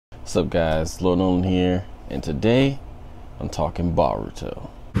What's up guys, Nollan here, and today I'm talking Boruto.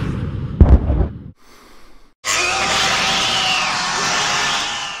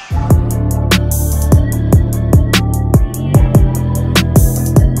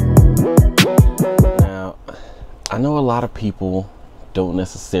 Now, I know a lot of people don't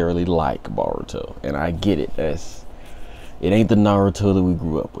necessarily like Boruto, and I get it. It ain't the Naruto that we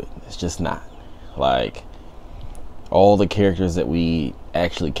grew up with. It's just not. Like, all the characters that we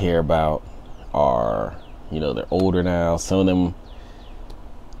actually care about are, they're older now. Some of them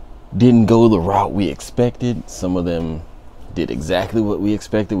didn't go the route we expected. Some of them did exactly what we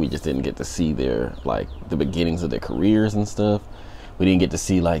expected. We just didn't get to see their, the beginnings of their careers and stuff. We didn't get to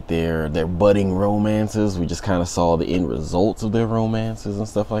see, their budding romances. We just kind of saw the end results of their romances and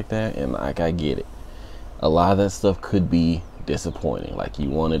stuff like that. And, I get it. A lot of that stuff could be disappointing. You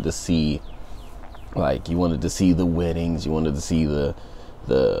wanted to see the weddings, you wanted to see the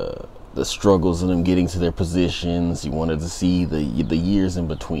struggles of them getting to their positions, you wanted to see the years in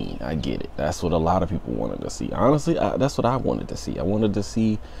between. I get it. That's what a lot of people wanted to see. Honestly, that's what I wanted to see. I wanted to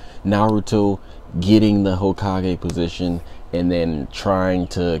see Naruto getting the Hokage position and then trying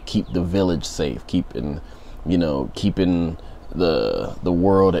to keep the village safe, keeping the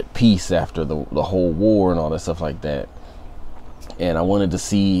world at peace after the whole war and all that stuff like that. And I wanted to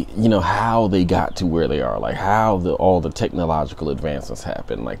see, how they got to where they are, how all the technological advancements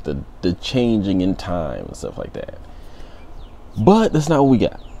happen, the changing in time and stuff like that. But that's not what we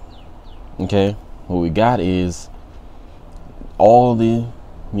got. Okay, what we got is all the,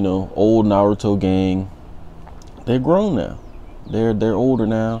 old Naruto gang. They're grown now. They're older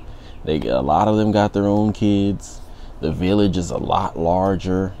now. A lot of them got their own kids. The village is a lot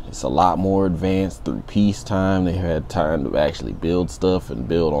larger. It's a lot more advanced through peacetime. They had time to actually build stuff and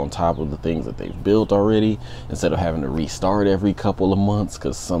build on top of the things that they've built already, instead of having to restart every couple of months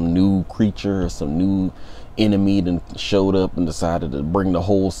because some new creature or some new enemy then showed up and decided to bring the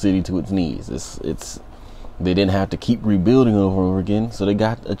whole city to its knees. They didn't have to keep rebuilding over and over again, so they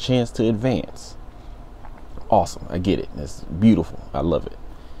got a chance to advance. Awesome. I get it. It's beautiful. I love it.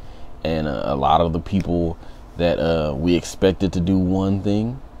 And a lot of the people that we expected to do one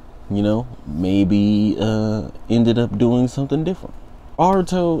thing, maybe ended up doing something different.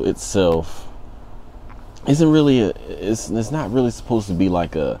 Boruto itself isn't really it's not really supposed to be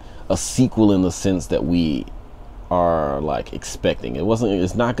a sequel in the sense that we are expecting.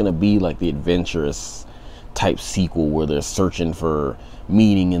 It's not going to be the adventurous type sequel where they're searching for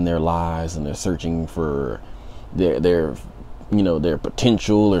meaning in their lives and they're searching for their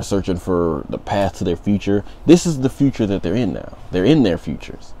potential. They're searching for the path to their future. This is the future that they're in now. They're in their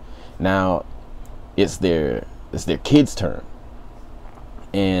futures. Now it's their kids' turn.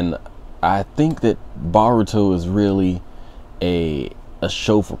 And I think that Boruto is really a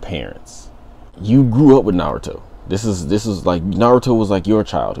show for parents. You grew up with Naruto. This is Naruto was your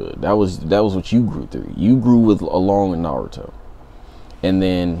childhood. That was what you grew through. You grew along with Naruto. And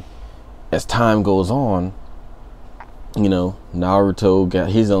then as time goes on, Naruto got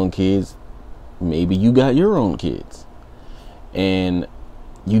his own kids. Maybe you got your own kids. And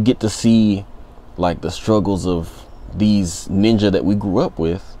you get to see the struggles of these ninja that we grew up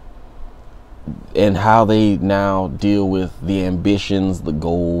with and how they now deal with the ambitions, the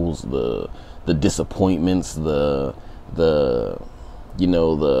goals, the disappointments, the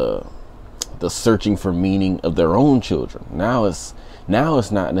searching for meaning of their own children. Now it's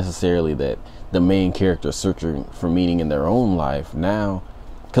not necessarily that the main character searching for meaning in their own life now,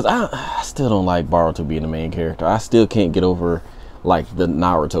 because I still don't like Boruto being the main character. I still can't get over the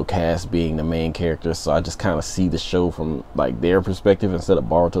Naruto cast being the main character, so I just kind of see the show from their perspective instead of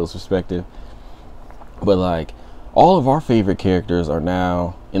Boruto's perspective. But all of our favorite characters are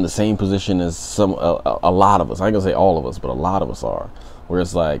now in the same position as a lot of us. I ain't gonna say all of us, but a lot of us are, where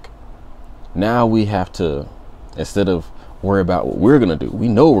it's now we have to, instead of worry about what we're gonna do, we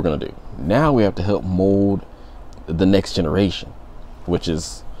know what we're gonna do. Now we have to help mold the next generation, which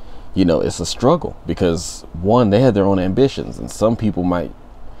is, it's a struggle because one, they had their own ambitions, and some people might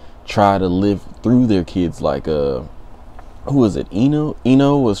try to live through their kids. Who was it?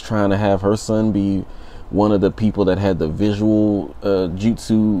 Ino was trying to have her son be one of the people that had the visual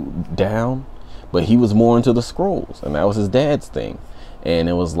jutsu down, but he was more into the scrolls, and that was his dad's thing. And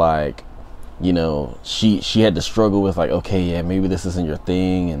it was she had to struggle with okay, yeah, maybe this isn't your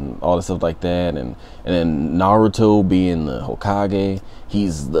thing and all this stuff like that. And then Naruto being the Hokage, he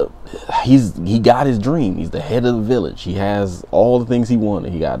got his dream. He's the head of the village. He has all the things he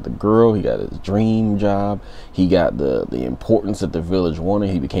wanted. He got the girl, he got his dream job, he got the importance that the village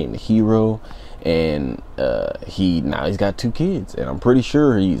wanted. He became the hero. and he's got 2 kids, and I'm pretty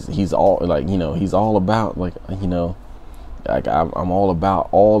sure he's all like, he's all about like, like I'm all about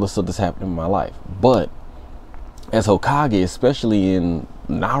all the stuff that's happening in my life. But as Hokage, especially in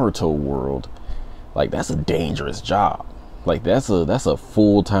Naruto world, like that's a dangerous job. Like that's a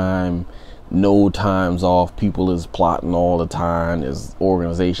full-time, no times off. People is plotting all the time. There's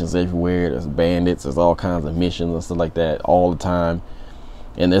organizations everywhere. There's bandits. There's all kinds of missions and stuff like that all the time.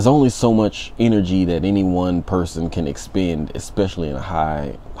 And there's only so much energy that any one person can expend, especially in a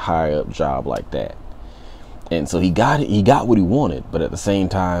high up job like that. And so he got what he wanted, but at the same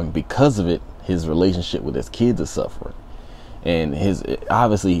time, because of it, his relationship with his kids is suffering. And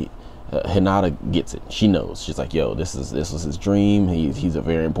obviously Hinata gets it. She knows. She's like, yo, this was his dream. He's a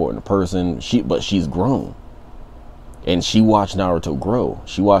very important person. But she's grown. And she watched Naruto grow.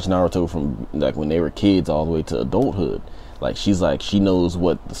 She watched Naruto from like when they were kids all the way to adulthood. Like she knows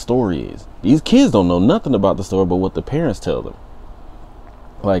what the story is. These kids don't know nothing about the story but what the parents tell them.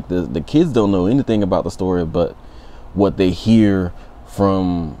 Like the kids don't know anything about the story but what they hear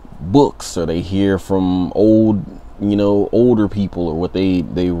from books, or they hear from older people, or what they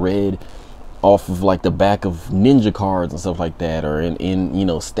read off of like the back of ninja cards and stuff like that, or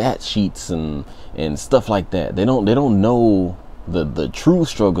in stat sheets and stuff like that. They don't know the true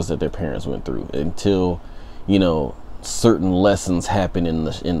struggles that their parents went through until certain lessons happen in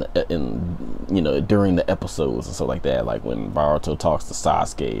during the episodes and stuff like that, like when Boruto talks to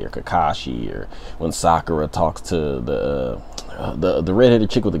Sasuke or Kakashi, or when Sakura talks to the redheaded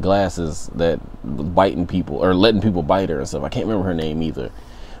chick with the glasses that was biting people or letting people bite her and stuff. I can't remember her name either,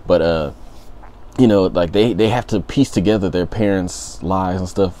 but like they have to piece together their parents' lives and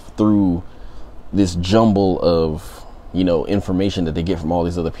stuff through this jumble of information that they get from all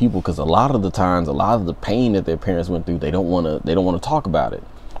these other people, because a lot of the times, a lot of the pain that their parents went through, they don't want to talk about it,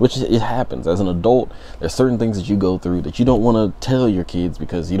 which it happens. As an adult, there's certain things that you go through that you don't want to tell your kids,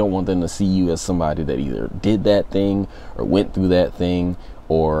 because you don't want them to see you as somebody that either did that thing or went through that thing,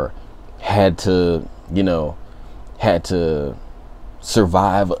 or had to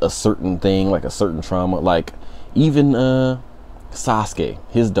survive a certain thing, like a certain trauma. Like even Sasuke,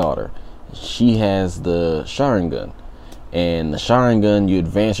 his daughter, she has the Sharingan. And the Sharingan, you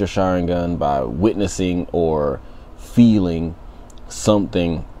advance your Sharingan by witnessing or feeling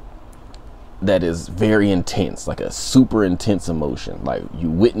something that is very intense, like a super intense emotion. Like you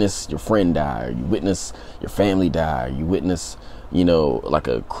witness your friend die, or you witness your family die, or you witness, like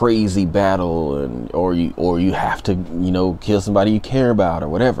a crazy battle, or you have to, kill somebody you care about or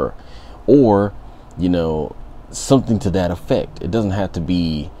whatever, or, something to that effect. It doesn't have to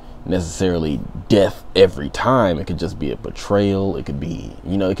be necessarily death every time. It could just be a betrayal. It could be,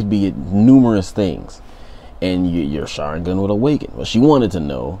 it could be numerous things, and your Sharingan would awaken. Well, she wanted to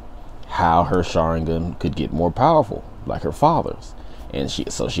know how her Sharingan could get more powerful, like her father's, and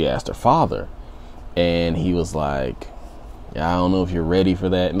so she asked her father, and he was like, I don't know if you're ready for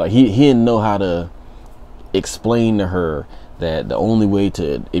that. Like he didn't know how to explain to her that the only way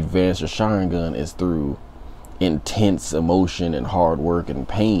to advance your Sharingan is through intense emotion and hard work and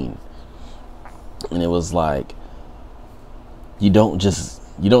pain. And it was like, you don't just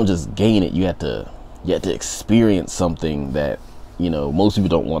gain it. You have to experience something that most people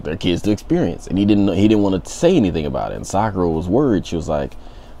don't want their kids to experience. And he didn't want to say anything about it. And Sakura was worried. She was like,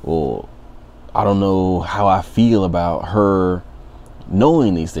 well, I don't know how I feel about her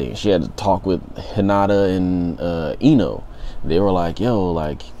knowing these things. She had to talk with Hinata and Ino. They were like, yo,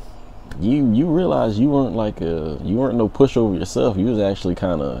 like you realize you weren't no pushover yourself. You was actually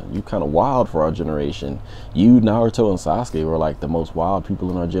kind of wild for our generation. You, Naruto, and Sasuke were like the most wild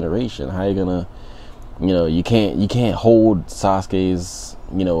people in our generation. How you gonna, you can't hold Sasuke's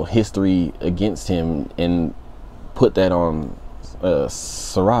history against him and put that on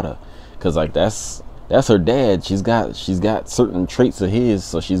Sarada, because like that's her dad. She's got certain traits of his,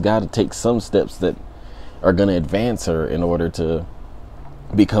 so she's got to take some steps that are gonna advance her in order to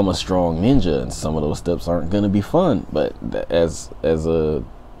become a strong ninja, and some of those steps aren't going to be fun, but as a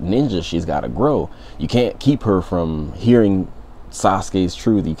ninja, she's got to grow. You can't keep her from hearing Sasuke's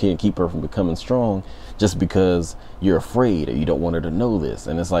truth. You can't keep her from becoming strong just because you're afraid or you don't want her to know this.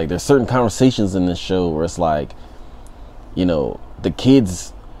 And it's like there's certain conversations in this show where it's like, the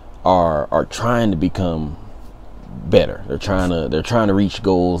kids are trying to become better. They're trying to reach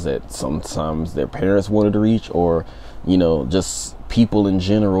goals that sometimes their parents wanted to reach, or just people in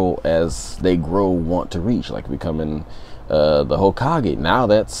general as they grow want to reach, like becoming the Hokage. Now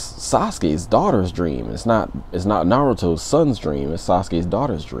that's Sasuke's daughter's dream. It's not Naruto's son's dream. It's Sasuke's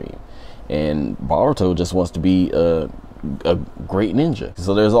daughter's dream. And Boruto just wants to be a great ninja.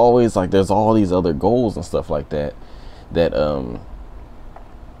 So there's always like, there's all these other goals and stuff like that, that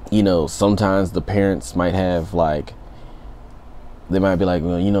you know, sometimes the parents might have like, they might be like,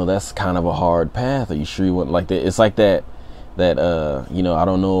 well, you know, that's kind of a hard path. Are you sure you want like that? It's like that you know, I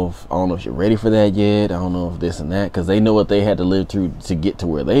don't know if you're ready for that yet. I don't know if this and that, because they know what they had to live through to get to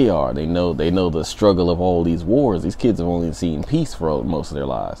where they are. They know the struggle of all these wars. These kids have only seen peace for most of their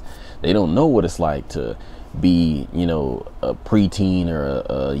lives. They don't know what it's like to be, you know, a preteen or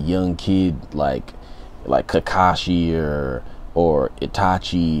a young kid like Kakashi or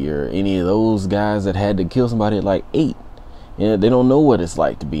Itachi or any of those guys that had to kill somebody at like 8. You know, they don't know what it's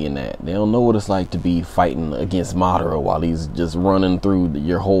like to be in that. They don't know what it's like to be fighting against Madara while he's just running through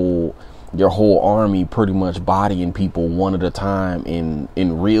your whole army, pretty much bodying people one at a time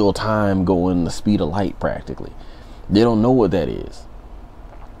in real time, going the speed of light practically. They don't know what that is.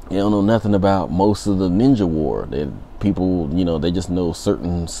 They don't know nothing about most of the ninja war. People, you know, they just know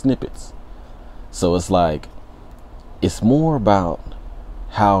certain snippets. So it's like, it's more about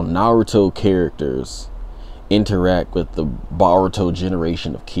how Naruto characters interact with the Boruto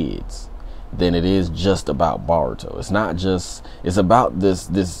generation of kids than it is just about Boruto. It's not just, it's about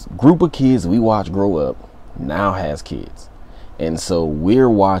this group of kids we watch grow up now has kids. And so we're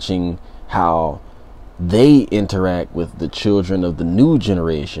watching how they interact with the children of the new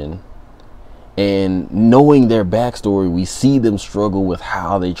generation, and knowing their backstory, we see them struggle with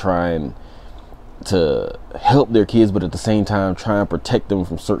how they try and to help their kids, but at the same time try and protect them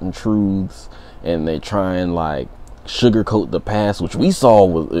from certain truths. And they try and like sugarcoat the past, which we saw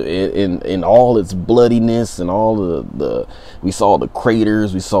was in all its bloodiness and all the we saw the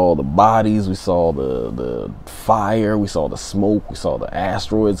craters, we saw the bodies, we saw the fire, we saw the smoke, we saw the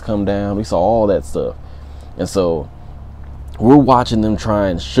asteroids come down, we saw all that stuff. And so we're watching them try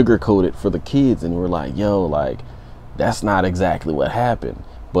and sugarcoat it for the kids, and we're like, yo, like, that's not exactly what happened.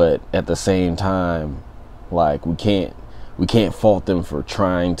 But at the same time, like, we can't fault them for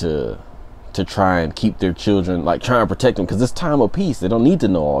trying to try and keep their children, like try and protect them, because it's time of peace. They don't need to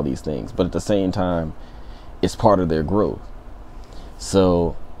know all these things, but at the same time, it's part of their growth.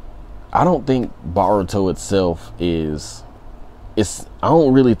 So I don't think Boruto itself I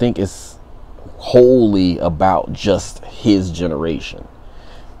don't really think it's wholly about just his generation,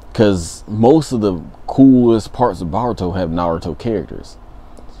 because most of the coolest parts of Boruto have Naruto characters.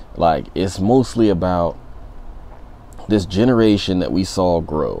 Like, it's mostly about this generation that we saw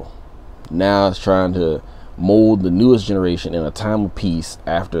grow. Now it's trying to mold the newest generation in a time of peace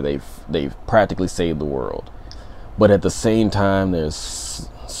after they've practically saved the world. But at the same time, there's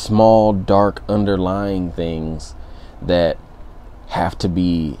small, dark, underlying things that have to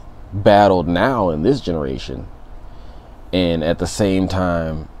be battled now in this generation. And at the same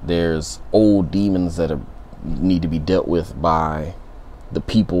time, there's old demons that need to be dealt with by the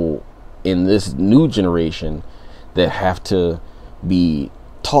people in this new generation that have to be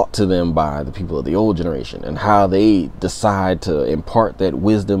taught to them by the people of the old generation. And how they decide to impart that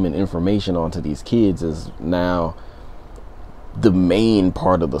wisdom and information onto these kids is now the main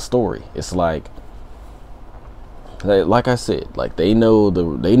part of the story. It's like I said, like, they know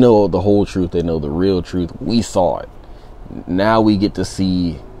the whole truth, they know the real truth. We saw it. Now we get to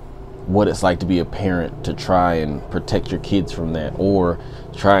see what it's like to be a parent, to try and protect your kids from that, or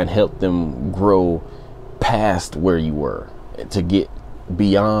try and help them grow past where you were, to get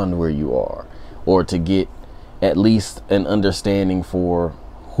beyond where you are, or to get at least an understanding for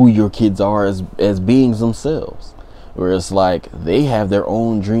who your kids are as beings themselves, where it's like they have their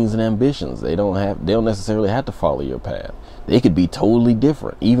own dreams and ambitions. They don't necessarily have to follow your path. They could be totally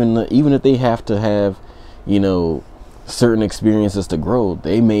different, even if they have to have, you know, certain experiences to grow.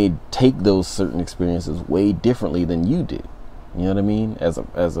 They may take those certain experiences way differently than you did. You know what I mean? As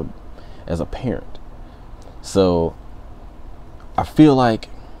a parent. So I feel like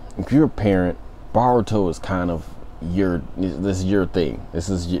if you're a parent, Boruto is kind of this is your thing. This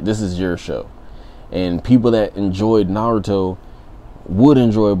is your show. And people that enjoyed Naruto would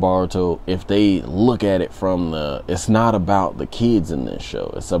enjoy Boruto if they look at it from it's not about the kids in this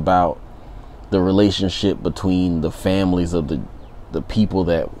show. It's about the relationship between the families of the people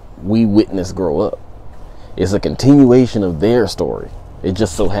that we witness grow up. It's a continuation of their story. It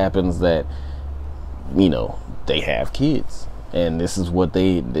just so happens that, you know, they have kids, and this is what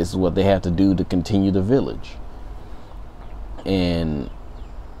they have to do to continue the village. And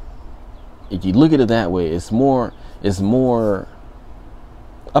if you look at it that way, it's more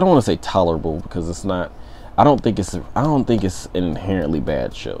I don't want to say tolerable, because it's not. I don't think it's an inherently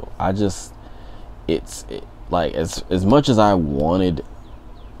bad show. Like, as much as I wanted,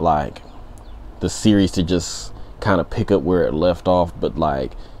 like, the series to just kind of pick up where it left off, but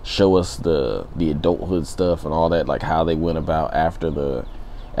like show us the adulthood stuff and all that, like how they went about after the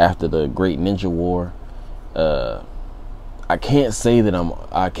Great Ninja War. I can't say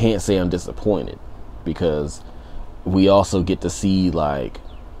I'm disappointed, because we also get to see, like,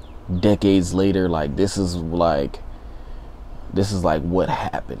 decades later, like this is like what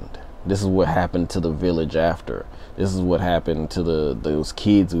happened. This is what happened to the village after. This is what happened to those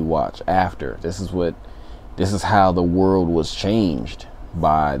kids we watch after. This is how the world was changed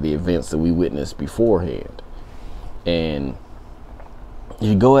by the events that we witnessed beforehand. And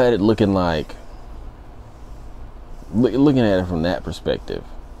you go at it looking at it from that perspective,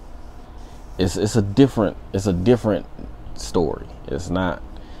 it's a different story. It's not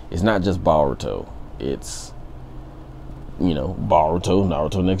just Boruto. It's, you know,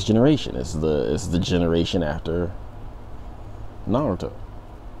 Naruto Next Generation. It's the generation after Naruto.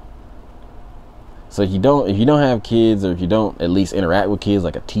 So if you don't have kids, or if you don't at least interact with kids,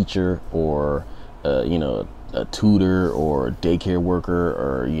 like a teacher or you know, a tutor or a daycare worker,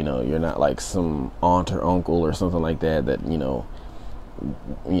 or, you know, you're not like some aunt or uncle or something like that you know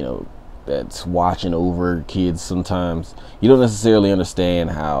that's watching over kids sometimes, you don't necessarily understand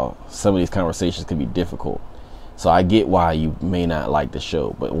how some of these conversations can be difficult. So I get why you may not like the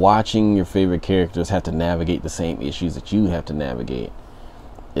show, but watching your favorite characters have to navigate the same issues that you have to navigate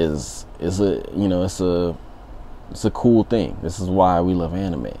is a cool thing. This is why we love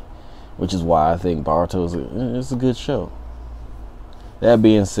anime, which is why I think Boruto is a good show. That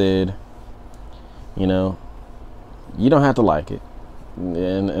being said, you know, you don't have to like it.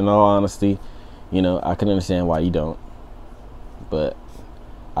 In all honesty, you know, I can understand why you don't. But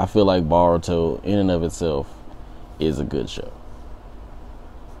I feel like Boruto, in and of itself, is a good show.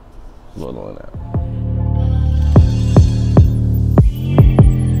 Nollan Out.